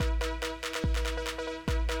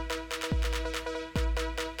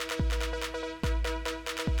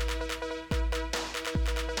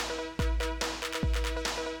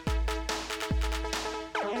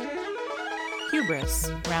Hubris,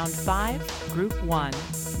 Round 5, Group 1.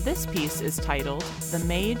 This piece is titled The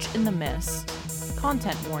Mage in the Mist.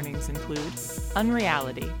 Content warnings include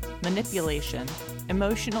unreality, manipulation,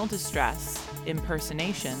 emotional distress,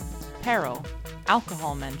 impersonation, peril,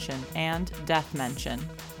 alcohol mention, and death mention.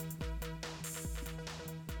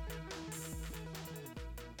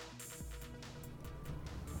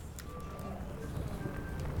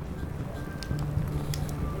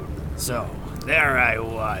 So, there I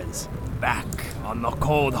was, back on the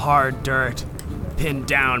cold, hard dirt, pinned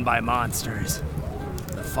down by monsters.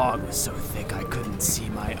 The fog was so thick I couldn't see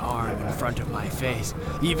my arm in front of my face,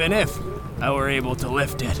 even if I were able to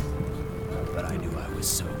lift it. But I knew I was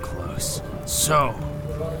so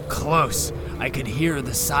close, I could hear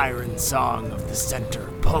the siren song of the center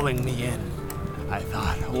pulling me in. I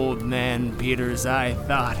thought, Old Man Peters, I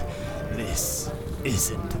thought, this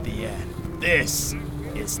isn't the end. This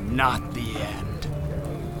is not the end.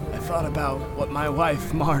 I thought about what my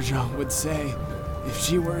wife, Marja, would say. If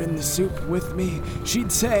she were in the soup with me,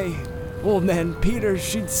 she'd say, Old Man Peters,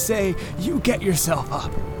 she'd say, you get yourself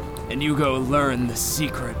up, and you go learn the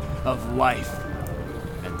secret of life.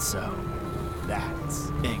 And so,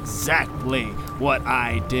 that's exactly what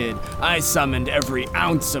I did. I summoned every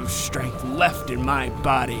ounce of strength left in my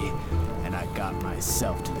body, and I got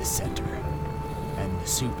myself to the center. And the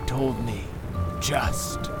soup told me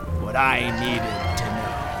just what I needed to know.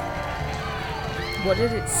 What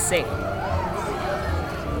did it say?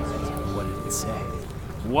 What did it say?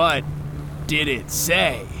 What did it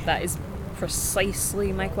say? That is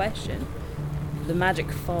precisely my question. The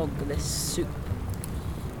magic fog, this soup.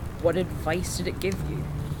 What advice did it give you?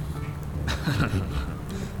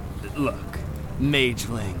 Look,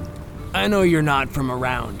 Mageling, I know you're not from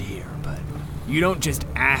around here, but you don't just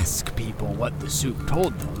ask people what the soup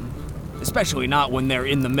told them. Especially not when they're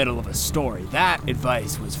in the middle of a story. That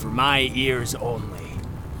advice was for my ears only.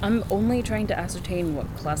 I'm only trying to ascertain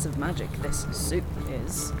what class of magic this soup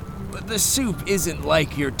is. But the soup isn't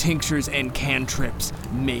like your tinctures and cantrips,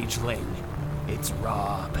 Mageling. Its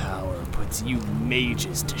raw power puts you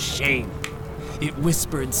mages to shame. It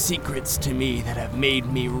whispered secrets to me that have made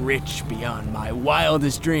me rich beyond my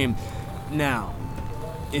wildest dream. Now,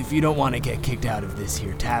 if you don't want to get kicked out of this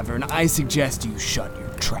here tavern, I suggest you shut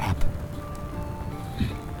your trap.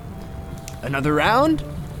 Another round?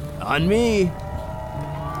 On me.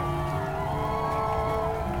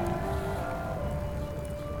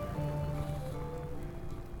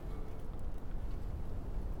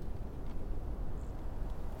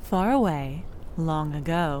 Far away, long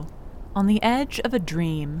ago, on the edge of a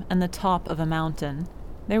dream and the top of a mountain,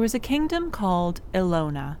 there was a kingdom called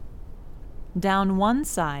Elona. Down one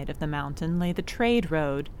side of the mountain lay the trade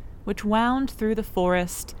road, which wound through the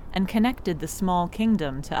forest and connected the small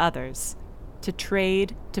kingdom to others. To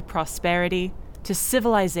trade, to prosperity, to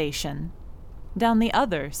civilization. Down the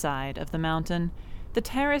other side of the mountain, the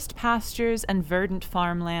terraced pastures and verdant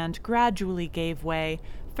farmland gradually gave way,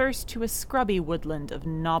 first to a scrubby woodland of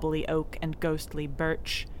knobbly oak and ghostly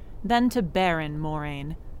birch, then to barren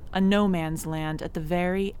moraine, a no-man's land at the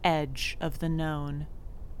very edge of the known.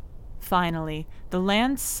 Finally, the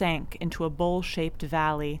land sank into a bowl-shaped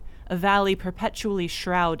valley, a valley perpetually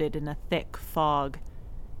shrouded in a thick fog.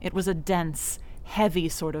 It was a dense, heavy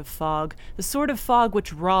sort of fog, the sort of fog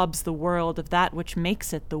which robs the world of that which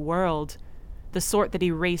makes it the world, the sort that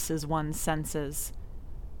erases one's senses.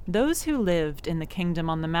 Those who lived in the kingdom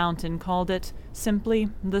on the mountain called it simply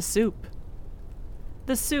the soup.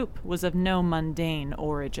 The soup was of no mundane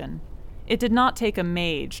origin. It did not take a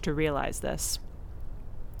mage to realize this.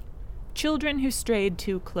 Children who strayed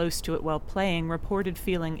too close to it while playing reported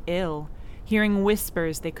feeling ill, hearing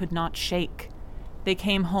whispers they could not shake. They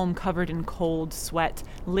came home covered in cold sweat,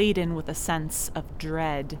 laden with a sense of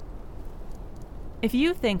dread. If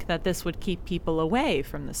you think that this would keep people away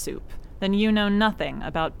from the soup, then you know nothing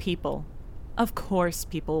about people. Of course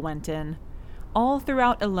people went in. All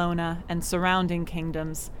throughout Elona and surrounding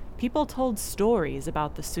kingdoms, people told stories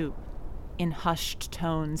about the soup, in hushed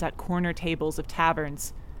tones at corner tables of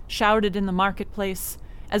taverns, shouted in the marketplace,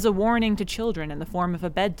 as a warning to children in the form of a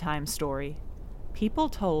bedtime story. People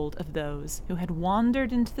told of those who had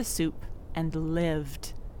wandered into the soup and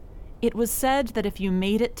lived. It was said that if you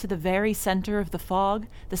made it to the very center of the fog,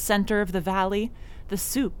 the center of the valley, the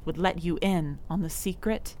soup would let you in on the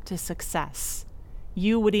secret to success.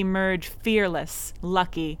 You would emerge fearless,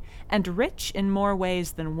 lucky, and rich in more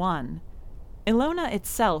ways than one. Elona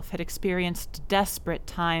itself had experienced desperate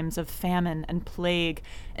times of famine and plague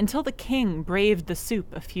until the king braved the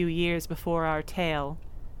soup a few years before our tale.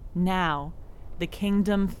 Now, the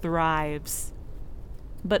kingdom thrives.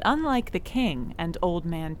 But unlike the king and Old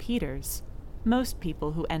Man Peters, Most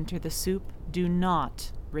people who enter the soup do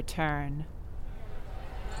not return.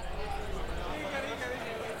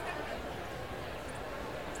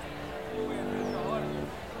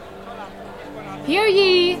 Hear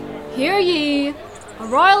ye! Hear ye! A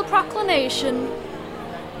royal proclamation.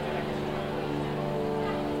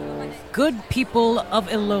 Good people of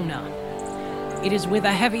Ilona, it is with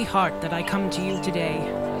a heavy heart that I come to you today,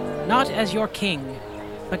 not as your king,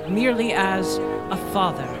 but merely as a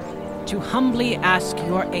father, to humbly ask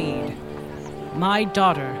your aid. My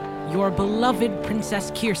daughter, your beloved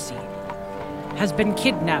Princess Kirsi, has been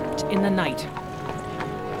kidnapped in the night.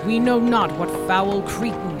 We know not what foul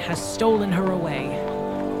cretin has stolen her away,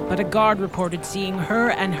 but a guard reported seeing her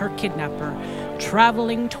and her kidnapper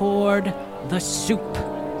traveling toward the soup.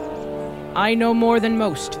 I know more than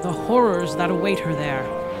most the horrors that await her there,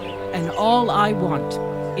 and all I want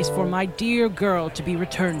is for my dear girl to be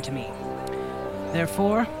returned to me.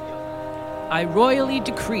 Therefore, I royally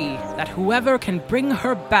decree that whoever can bring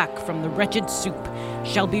her back from the wretched soup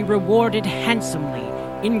shall be rewarded handsomely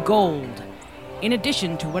in gold, in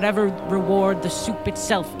addition to whatever reward the soup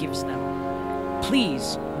itself gives them.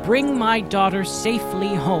 Please bring my daughter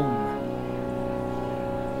safely home.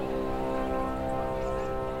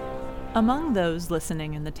 Among those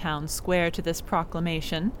listening in the town square to this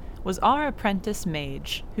proclamation was our apprentice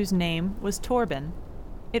mage, whose name was Torben.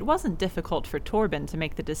 It wasn't difficult for Torben to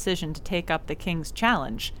make the decision to take up the king's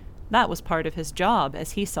challenge. That was part of his job,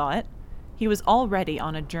 as he saw it. He was already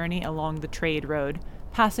on a journey along the trade road,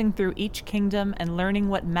 passing through each kingdom and learning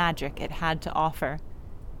what magic it had to offer.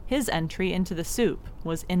 His entry into the soup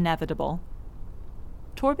was inevitable.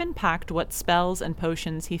 Torben packed what spells and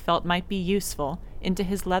potions he felt might be useful into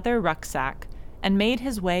his leather rucksack and made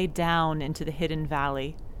his way down into the hidden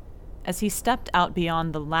valley. As he stepped out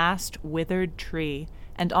beyond the last withered tree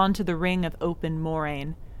and onto the ring of open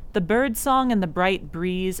moraine, the birdsong and the bright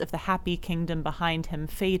breeze of the happy kingdom behind him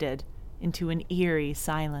faded into an eerie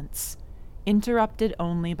silence, interrupted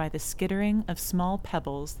only by the skittering of small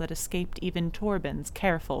pebbles that escaped even Torben's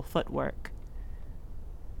careful footwork.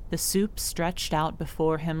 The soup stretched out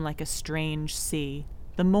before him like a strange sea,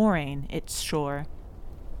 the moraine its shore.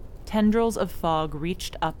 Tendrils of fog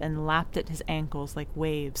reached up and lapped at his ankles like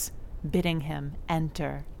waves, bidding him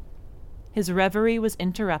enter. His reverie was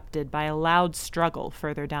interrupted by a loud struggle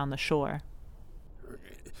further down the shore.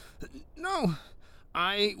 No,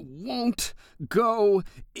 I won't go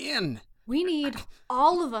in. We need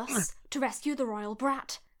all of us to rescue the royal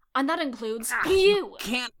brat. And that includes you.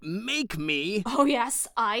 Can't make me. Oh yes,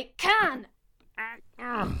 I can.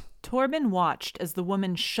 Torben watched as the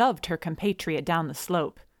woman shoved her compatriot down the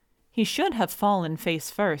slope. He should have fallen face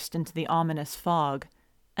first into the ominous fog,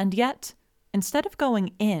 and yet, instead of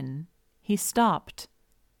going in, he stopped.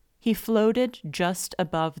 He floated just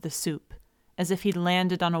above the soup, as if he'd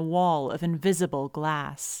landed on a wall of invisible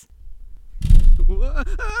glass.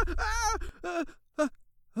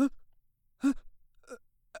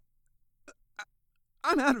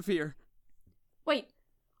 I'm out of here. Wait,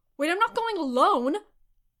 I'm not going alone.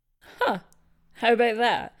 Huh. How about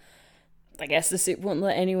that? I guess the soup won't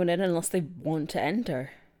let anyone in unless they want to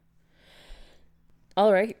enter.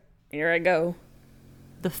 Alright, here I go.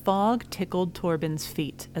 The fog tickled Torben's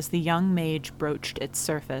feet as the young mage broached its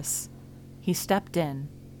surface. He stepped in,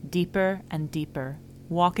 deeper and deeper,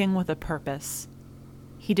 walking with a purpose.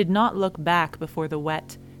 He did not look back before the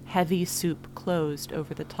wet, heavy soup closed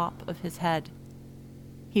over the top of his head.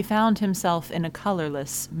 He found himself in a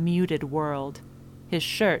colorless, muted world. His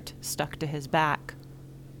shirt stuck to his back.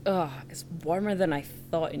 Ugh, it's warmer than I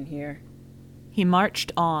thought in here. He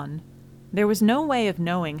marched on. There was no way of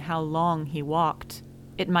knowing how long he walked.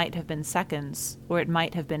 It might have been seconds, or it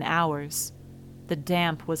might have been hours. The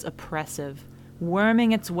damp was oppressive,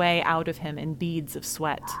 worming its way out of him in beads of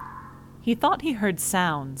sweat. He thought he heard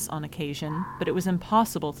sounds on occasion, but it was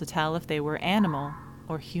impossible to tell if they were animal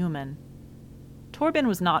or human. Torben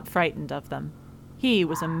was not frightened of them. He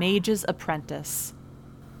was a mage's apprentice.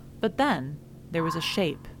 But then there was a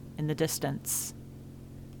shape in the distance.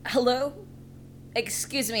 Hello?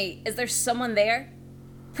 Excuse me, is there someone there?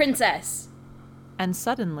 Princess! And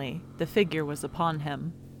suddenly the figure was upon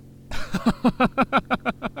him.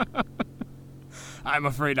 I'm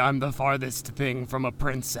afraid I'm the farthest thing from a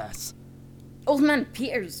princess. Old Man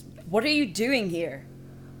Peters, what are you doing here?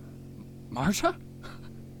 Marcia?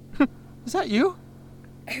 Is that you?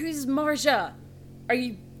 Who's Marcia? Are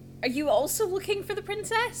you also looking for the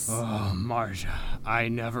princess? Oh, Marcia, I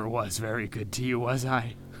never was very good to you, was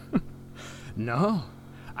I? No,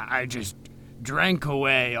 I just drank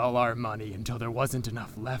away all our money until there wasn't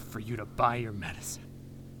enough left for you to buy your medicine.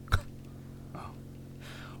 Oh.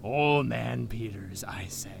 Old Man Peters, I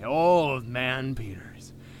say, Old Man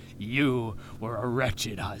Peters. You were a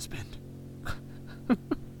wretched husband.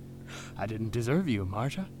 I didn't deserve you,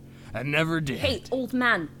 Marja. I never did. Hey, old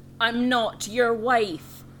man, I'm not your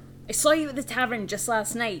wife. I saw you at the tavern just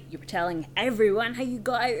last night. You were telling everyone how you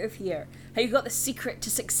got out of here, how you got the secret to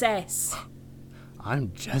success.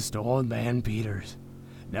 I'm just Old Man Peters.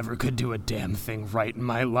 Never could do a damn thing right in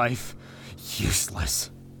my life.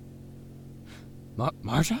 Useless.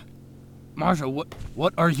 Marja? Marja,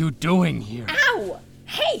 what are you doing here? Ow!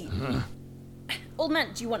 Hey! Old man,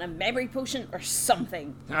 do you want a memory potion or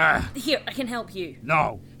something? Here, I can help you.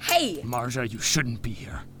 No. Hey! Marja, you shouldn't be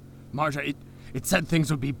here. Marja, it said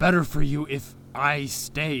things would be better for you if I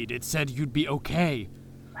stayed. It said you'd be okay.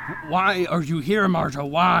 Why are you here, Marja?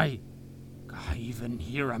 Why? Even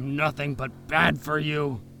here, I'm nothing but bad for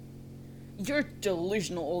you. You're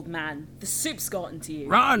delusional, old man. The soup's gotten to you.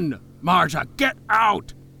 Run! Marja, get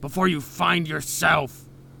out before you find yourself.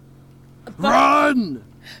 Run!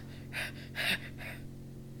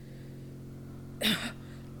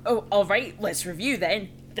 Oh, alright, let's review then.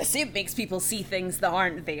 The soup makes people see things that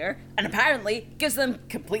aren't there, and apparently gives them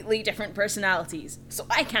completely different personalities, so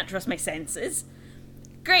I can't trust my senses.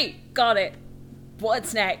 Great, got it.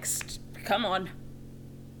 What's next? Come on.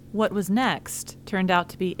 What was next turned out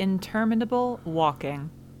to be interminable walking.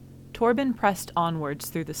 Torben pressed onwards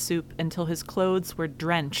through the soup until his clothes were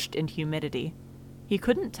drenched in humidity. He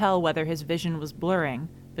couldn't tell whether his vision was blurring,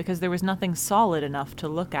 because there was nothing solid enough to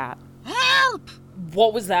look at. Help!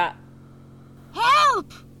 What was that?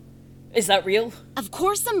 Help! Is that real? Of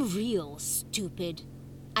course I'm real, stupid.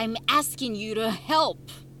 I'm asking you to help.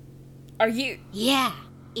 Are you... Yeah,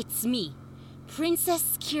 it's me,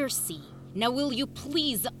 Princess Kiersey. Now will you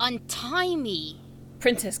please untie me?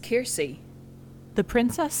 Princess Kiersey? The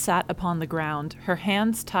princess sat upon the ground, her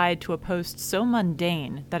hands tied to a post so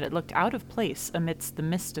mundane that it looked out of place amidst the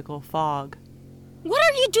mystical fog. What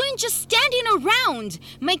are you doing just standing around?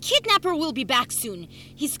 My kidnapper will be back soon.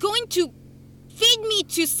 He's going to feed me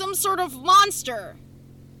to some sort of monster.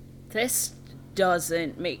 This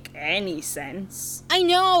doesn't make any sense. I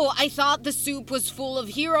know, I thought the soup was full of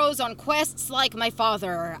heroes on quests like my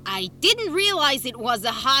father. I didn't realize it was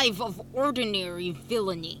a hive of ordinary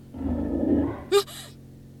villainy.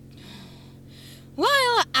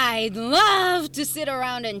 While I'd love to sit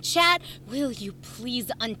around and chat, will you please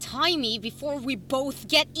untie me before we both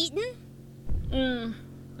get eaten?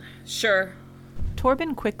 Sure.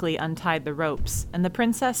 Torben quickly untied the ropes, and the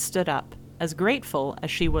princess stood up, as grateful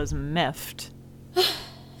as she was miffed.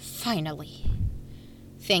 Finally.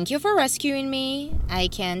 Thank you for rescuing me. I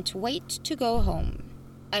can't wait to go home.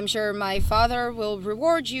 I'm sure my father will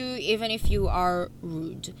reward you even if you are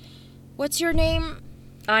rude. What's your name?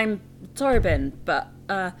 I'm Torben, but,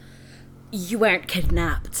 you weren't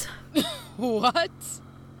kidnapped. What?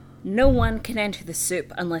 No one can enter the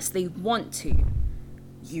soup unless they want to.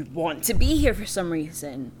 You want to be here for some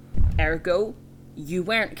reason. Ergo, you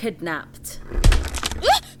weren't kidnapped.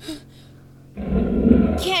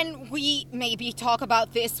 Can we maybe talk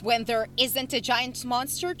about this when there isn't a giant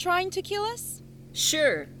monster trying to kill us?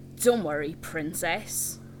 Sure, don't worry,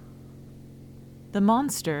 princess. The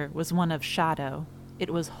monster was one of shadow. It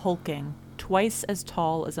was hulking, twice as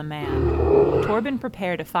tall as a man. Torben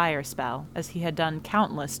prepared a fire spell, as he had done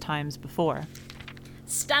countless times before.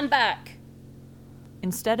 Stand back!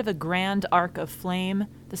 Instead of a grand arc of flame,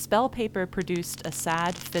 the spell paper produced a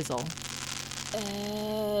sad fizzle.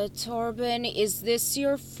 Torben, is this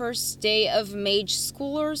your first day of mage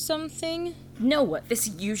school or something? No, this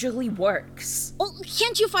usually works. Oh,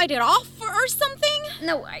 can't you fight it off or something?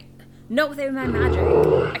 No, not without my magic.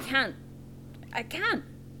 I can't.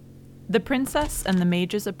 The princess and the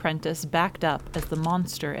mage's apprentice backed up as the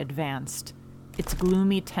monster advanced. Its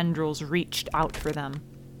gloomy tendrils reached out for them.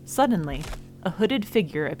 Suddenly, a hooded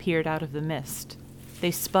figure appeared out of the mist.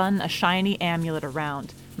 They spun a shiny amulet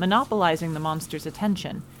around, monopolizing the monster's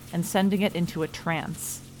attention and sending it into a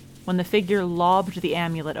trance. When the figure lobbed the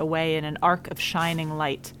amulet away in an arc of shining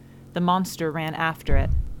light, the monster ran after it,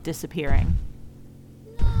 disappearing.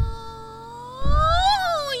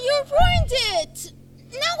 Oh, you ruined it!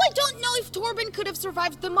 Now I don't know if Torben could have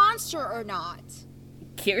survived the monster or not.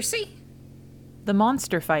 Kiersey? The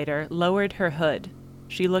monster fighter lowered her hood.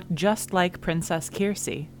 She looked just like Princess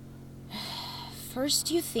Kiersey.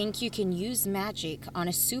 First you think you can use magic on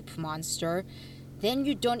a soup monster, then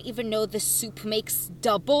you don't even know the soup makes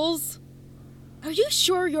doubles? Are you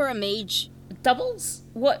sure you're a mage? Doubles?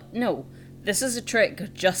 What? No. This is a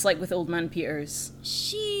trick, just like with Old Man Peters.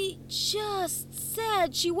 She just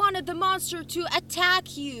said she wanted the monster to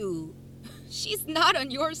attack you. She's not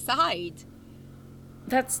on your side.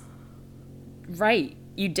 That's right,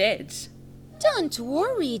 you did. Don't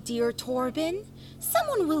worry, dear Torben.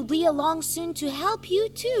 Someone will be along soon to help you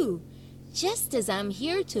too. Just as I'm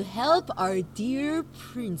here to help our dear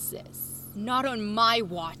princess. Not on my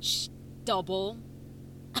watch, Double.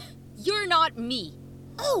 You're not me.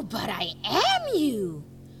 Oh, but I am you.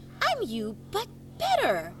 I'm you, but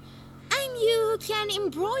better. I'm you who can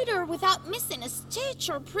embroider without missing a stitch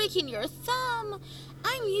or pricking your thumb.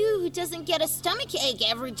 I'm you who doesn't get a stomachache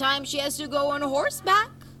every time she has to go on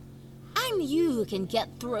horseback. I'm you who can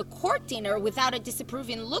get through a court dinner without a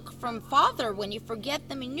disapproving look from father when you forget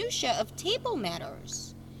the minutiae of table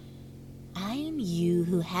matters. I'm you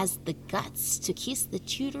who has the guts to kiss the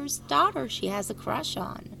tutor's daughter she has a crush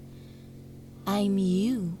on. I'm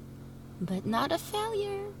you, but not a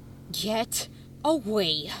failure. Get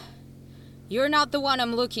away. You're not the one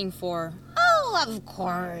I'm looking for. Oh, of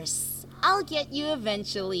course. I'll get you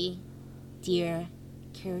eventually, dear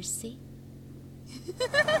Kirsty.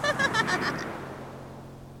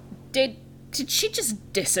 Did she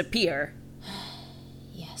just disappear?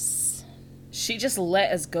 Yes. She just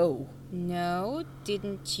let us go. No,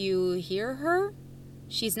 didn't you hear her?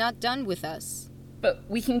 She's not done with us. But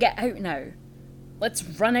we can get out now. Let's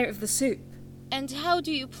run out of the soup. And how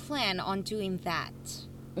do you plan on doing that?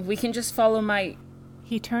 We can just follow my...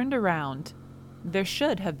 He turned around. There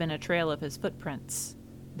should have been a trail of his footprints.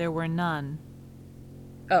 There were none.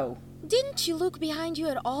 Oh. Didn't you look behind you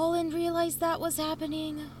at all and realize that was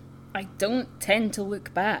happening? I don't tend to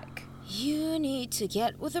look back. You need to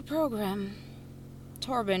get with the program.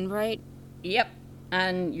 Torben, right? Yep.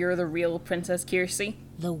 And you're the real Princess Kirsty?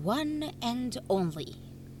 The one and only.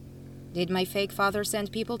 Did my fake father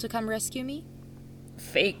send people to come rescue me?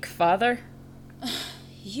 Fake father?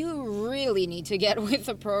 You really need to get with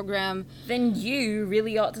the program. Then you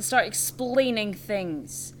really ought to start explaining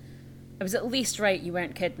things. I was at least right you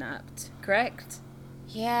weren't kidnapped, correct?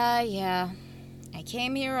 Yeah. I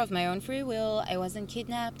came here of my own free will. I wasn't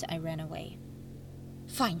kidnapped. I ran away.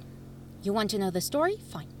 Fine. You want to know the story?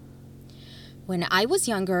 Fine. When I was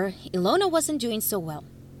younger, Ilona wasn't doing so well.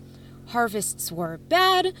 Harvests were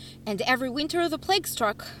bad, and every winter the plague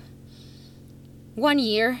struck. One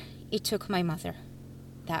year, it took my mother.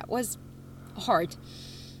 That was hard.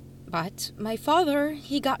 But my father,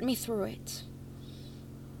 he got me through it.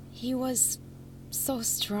 He was so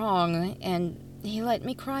strong, and he let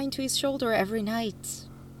me cry into his shoulder every night.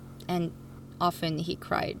 And often he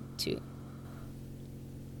cried, too.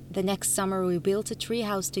 The next summer, we built a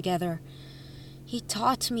treehouse together. He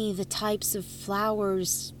taught me the types of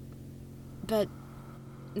flowers. But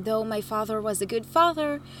though my father was a good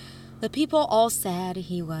father, the people all said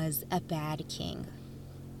he was a bad king.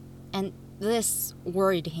 And this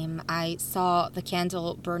worried him. I saw the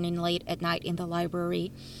candle burning late at night in the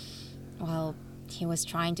library while he was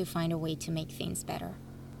trying to find a way to make things better.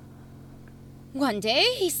 One day,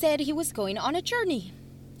 he said he was going on a journey.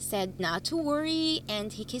 Said not to worry,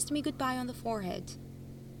 and he kissed me goodbye on the forehead.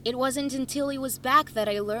 It wasn't until he was back that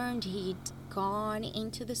I learned he'd gone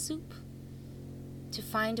into the soup to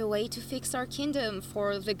find a way to fix our kingdom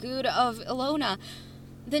for the good of Ilona.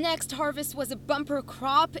 The next harvest was a bumper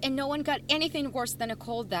crop, and no one got anything worse than a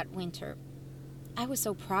cold that winter. I was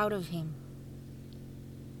so proud of him.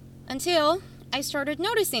 Until I started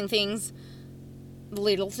noticing things.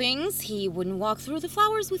 Little things. He wouldn't walk through the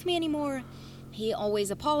flowers with me anymore. He always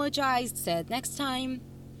apologized, said next time.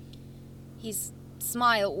 His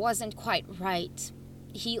smile wasn't quite right.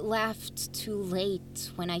 He laughed too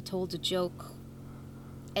late when I told a joke.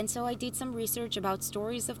 And so I did some research about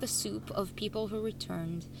stories of the soup of people who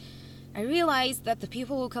returned. I realized that the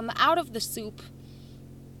people who come out of the soup,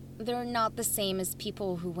 they're not the same as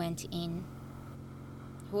people who went in.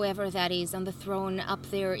 Whoever that is on the throne up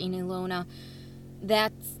there in Ilona,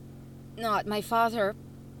 that's not my father.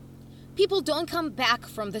 People don't come back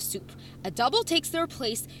from the soup. A double takes their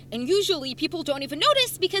place, and usually people don't even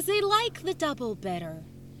notice because they like the double better.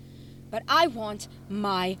 But I want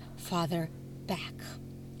my father back.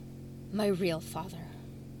 My real father.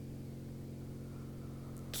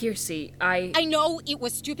 Kirsty, I know it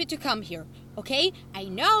was stupid to come here, okay? I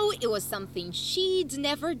know it was something she'd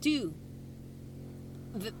never do.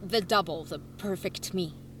 The double, the perfect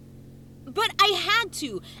me. But I had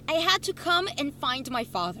to. I had to come and find my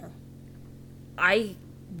father. I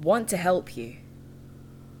want to help you.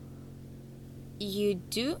 You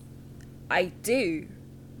do? I do.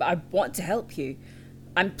 I want to help you.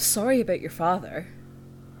 I'm sorry about your father.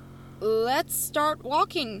 Let's start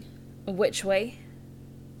walking. Which way?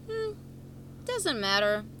 Doesn't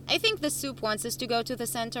matter. I think the soup wants us to go to the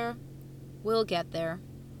center. We'll get there.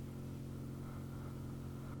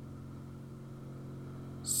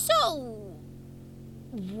 So,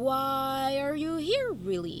 why are you here,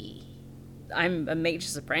 really? I'm a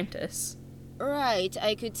mage's apprentice. Right,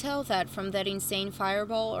 I could tell that from that insane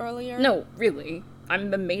fireball earlier. No, really.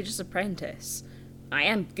 I'm a mage's apprentice. I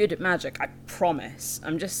am good at magic, I promise.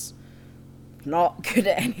 I'm just not good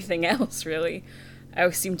at anything else, really. I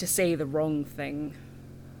always seem to say the wrong thing.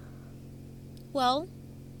 Well,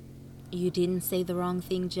 you didn't say the wrong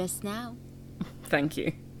thing just now. Thank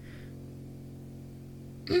you.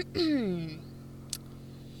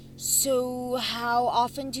 So, how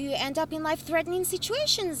often do you end up in life-threatening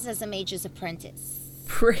situations as a mage's apprentice?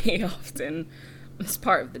 Pretty often. It's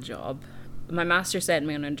part of the job. My master sent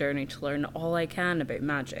me on a journey to learn all I can about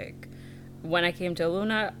magic. When I came to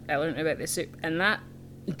Elona, I learned about the soup, and that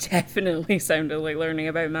definitely sounded like learning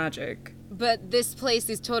about magic. But this place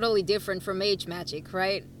is totally different from mage magic,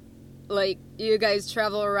 right? Like, you guys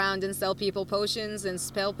travel around and sell people potions and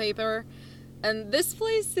spell paper, and this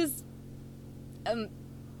place is...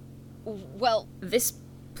 well... This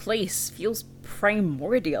place feels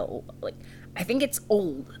primordial. Like, I think it's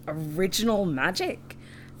old, original magic.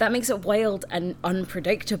 That makes it wild and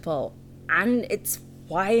unpredictable, and it's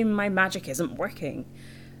why my magic isn't working.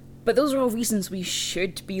 But those are all reasons we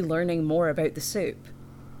should be learning more about the soup.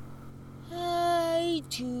 I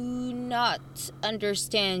do not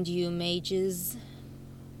understand you, mages.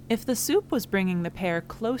 If the soup was bringing the pair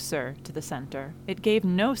closer to the center, it gave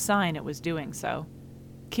no sign it was doing so.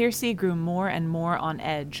 Kiersey grew more and more on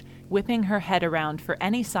edge, whipping her head around for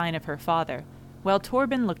any sign of her father, while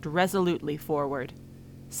Torben looked resolutely forward.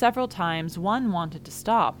 Several times one wanted to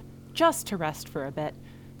stop, just to rest for a bit,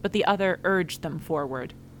 but the other urged them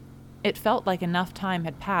forward. It felt like enough time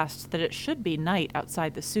had passed that it should be night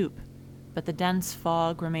outside the soup, but the dense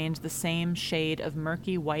fog remained the same shade of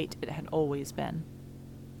murky white it had always been.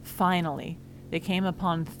 Finally, they came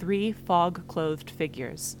upon 3 fog-clothed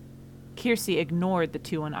figures. Kiersey ignored the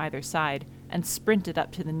 2 on either side and sprinted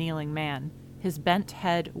up to the kneeling man, his bent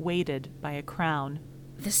head weighted by a crown.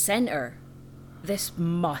 The center. This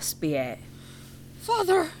must be it.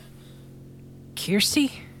 Father!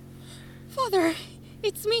 Kiersey? Father,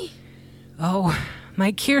 it's me. Oh,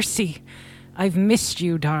 my Kiersey. I've missed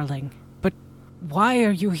you, darling. But why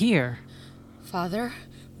are you here? Father,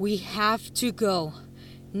 we have to go.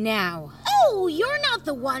 Now. Oh, you're not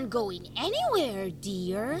the one going anywhere,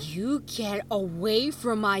 dear. You get away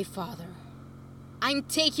from my father. I'm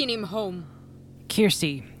taking him home.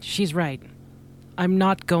 Kiersey, she's right. I'm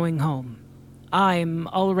not going home. I'm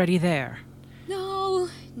already there.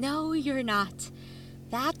 No, you're not.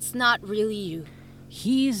 That's not really you.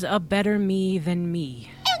 He's a better me than me.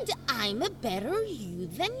 And I'm a better you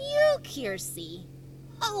than you, Kiersey.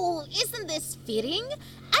 Oh, isn't this fitting?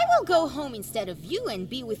 I will go home instead of you and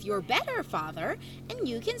be with your better father, and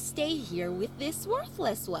you can stay here with this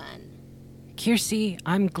worthless one. Kiersey,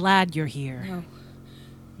 I'm glad you're here.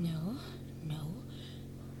 No.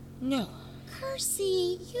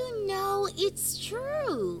 Kiersey, you know it's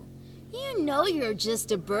true. You know you're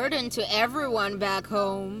just a burden to everyone back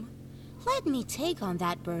home. Let me take on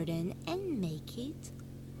that burden and make it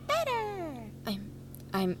better.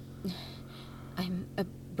 I'm a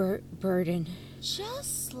burden.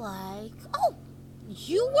 Just like... Oh,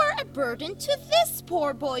 you were a burden to this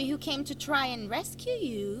poor boy who came to try and rescue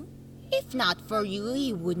you. If not for you,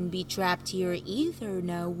 he wouldn't be trapped here either,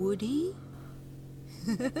 now would he?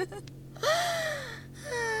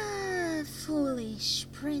 Foolish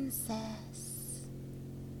princess.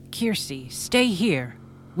 Kiersey, stay here.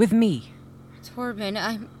 With me. Torben,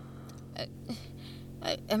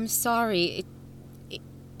 I'm sorry.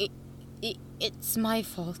 It's my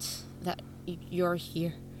fault that you're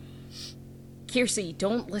here. Kiersey,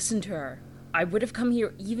 don't listen to her. I would have come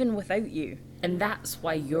here even without you. And that's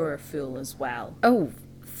why you're a fool as well. Oh,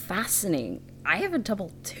 fascinating. I have a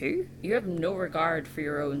double too? You have no regard for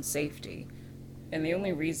your own safety. And the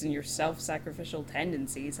only reason your self-sacrificial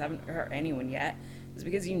tendencies haven't hurt anyone yet is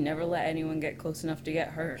because you never let anyone get close enough to get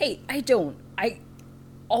hurt. Hey, I don't. I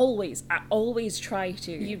always try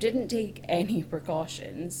to. You didn't take any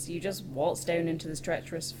precautions. You just waltzed down into this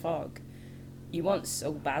treacherous fog. You want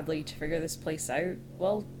so badly to figure this place out?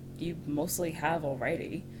 Well, you mostly have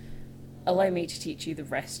already. Allow me to teach you the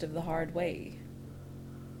rest of the hard way.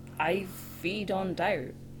 I feed on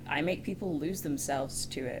doubt. I make people lose themselves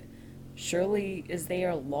to it. Surely as they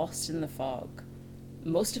are lost in the fog.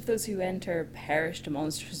 Most of those who enter perish to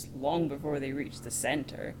monsters long before they reach the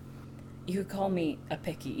center. You could call me a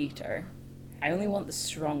picky eater. I only want the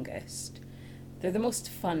strongest. They're the most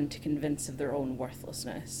fun to convince of their own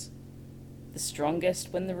worthlessness. The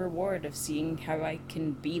strongest win the reward of seeing how I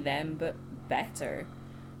can be them, but better.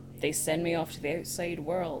 They send me off to the outside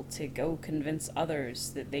world to go convince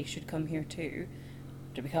others that they should come here too,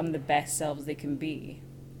 to become the best selves they can be.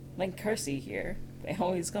 Like Kersey here, they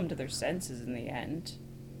always come to their senses in the end.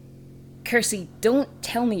 Kersey, don't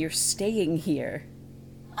tell me you're staying here.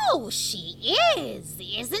 Oh, she is,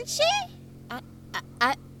 isn't she?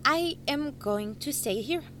 I am going to stay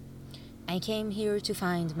here. I came here to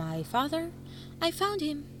find my father. I found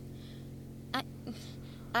him.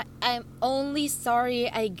 I'm only sorry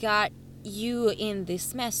I got you in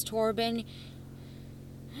this mess, Torben.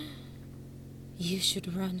 You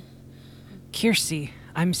should run. Kersey,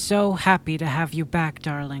 I'm so happy to have you back,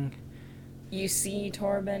 darling. You see,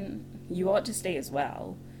 Torben, you ought to stay as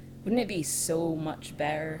well. Wouldn't it be so much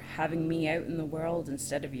better having me out in the world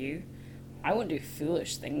instead of you? I won't do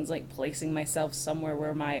foolish things like placing myself somewhere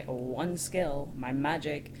where my one skill, my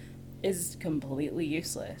magic, is completely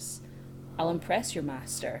useless. I'll impress your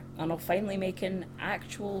master, and I'll finally make an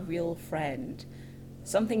actual real friend.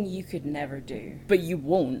 Something you could never do. But you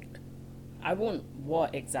won't. I won't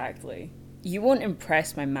what exactly? You won't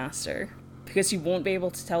impress my master, because you won't be able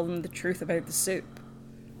to tell them the truth about the soup.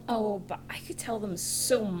 Oh, but I could tell them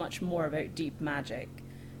so much more about deep magic.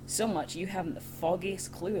 So much you haven't the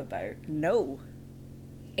foggiest clue about. No.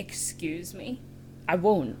 Excuse me? I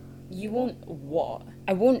won't. You won't what?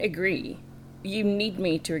 I won't agree. You need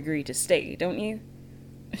me to agree to stay, don't you?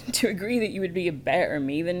 To agree that you would be a better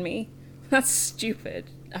me than me? That's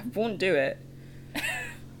stupid. I won't do it.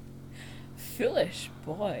 Foolish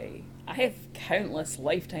boy. I have countless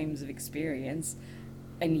lifetimes of experience,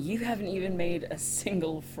 and you haven't even made a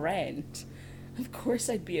single friend. Of course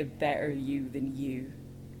I'd be a better you than you.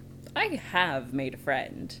 I have made a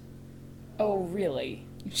friend. Oh, really?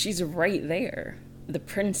 She's right there. The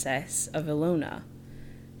Princess of Ilona.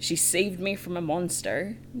 She saved me from a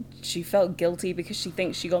monster. She felt guilty because she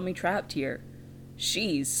thinks she got me trapped here.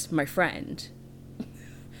 She's my friend.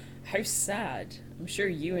 How sad. I'm sure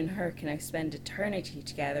you and her can now spend eternity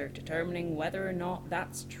together determining whether or not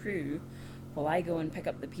that's true while I go and pick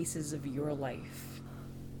up the pieces of your life.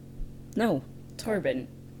 No, Torben,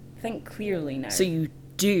 think clearly now. So you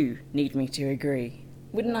do need me to agree.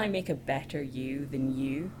 Wouldn't I make a better you than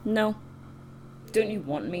you? No. Don't you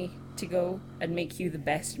want me to go and make you the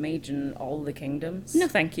best mage in all the kingdoms? No,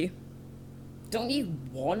 thank you. Don't you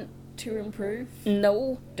want to improve?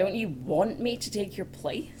 No. Don't you want me to take your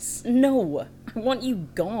place? No. I want you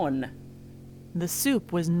gone. The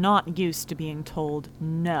soup was not used to being told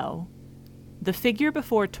no. The figure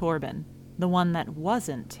before Torben, the one that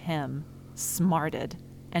wasn't him, smarted,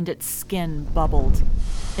 and its skin bubbled.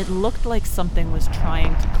 It looked like something was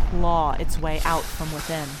trying to claw its way out from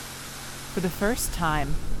within. For the first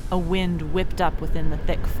time, a wind whipped up within the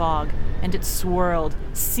thick fog, and it swirled,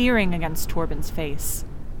 searing against Torben's face.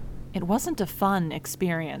 It wasn't a fun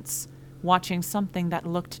experience, watching something that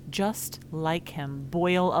looked just like him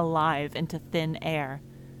boil alive into thin air.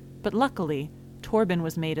 But luckily, Torben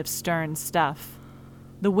was made of stern stuff.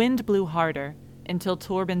 The wind blew harder, until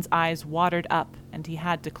Torben's eyes watered up and he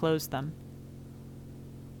had to close them.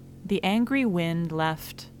 The angry wind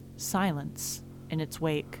left silence in its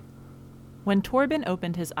wake. When Torben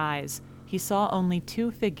opened his eyes, he saw only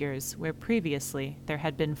 2 figures where previously there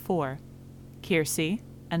had been 4, Kersey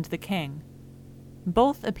and the king.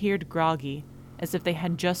 Both appeared groggy, as if they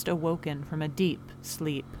had just awoken from a deep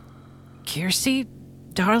sleep. Kersey,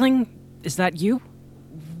 darling, is that you?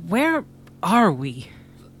 Where are we?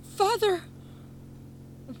 Father!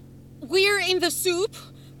 We're in the soup,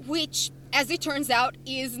 which, as it turns out,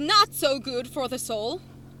 is not so good for the soul.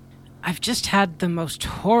 I've just had the most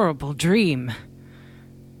horrible dream.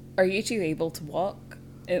 Are you two able to walk?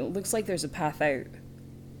 It looks like there's a path out.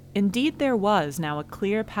 Indeed, there was now a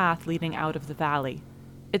clear path leading out of the valley.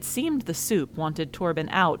 It seemed the soup wanted Torben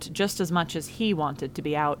out just as much as he wanted to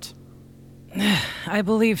be out. I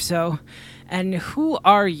believe so. And who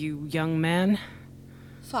are you, young man?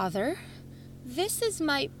 Father, this is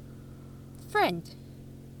my friend,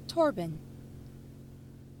 Torben.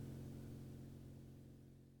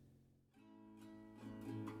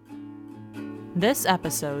 This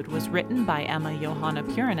episode was written by Emma Johanna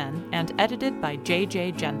Purinen and edited by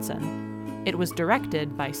J.J. Jensen. It was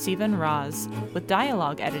directed by Steven Raz, with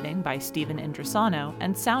dialogue editing by Stephen Indrasano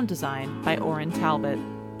and sound design by Oren Talbot.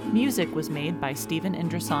 Music was made by Stephen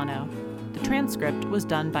Indrasano. The transcript was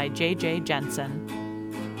done by J.J. Jensen.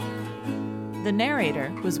 The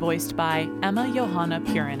narrator was voiced by Emma Johanna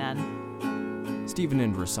Purinen. Stephen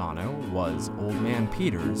Indrasano was Old Man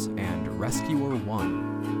Peters and Rescuer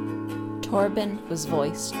 1. Torben was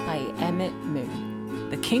voiced by Emmett Moon.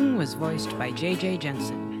 The king was voiced by J.J.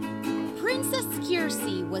 Jensen. Princess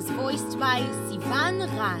Kiersey was voiced by Sivan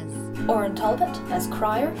Raz. Oren Talbot as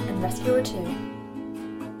Crier and Rescuer 2.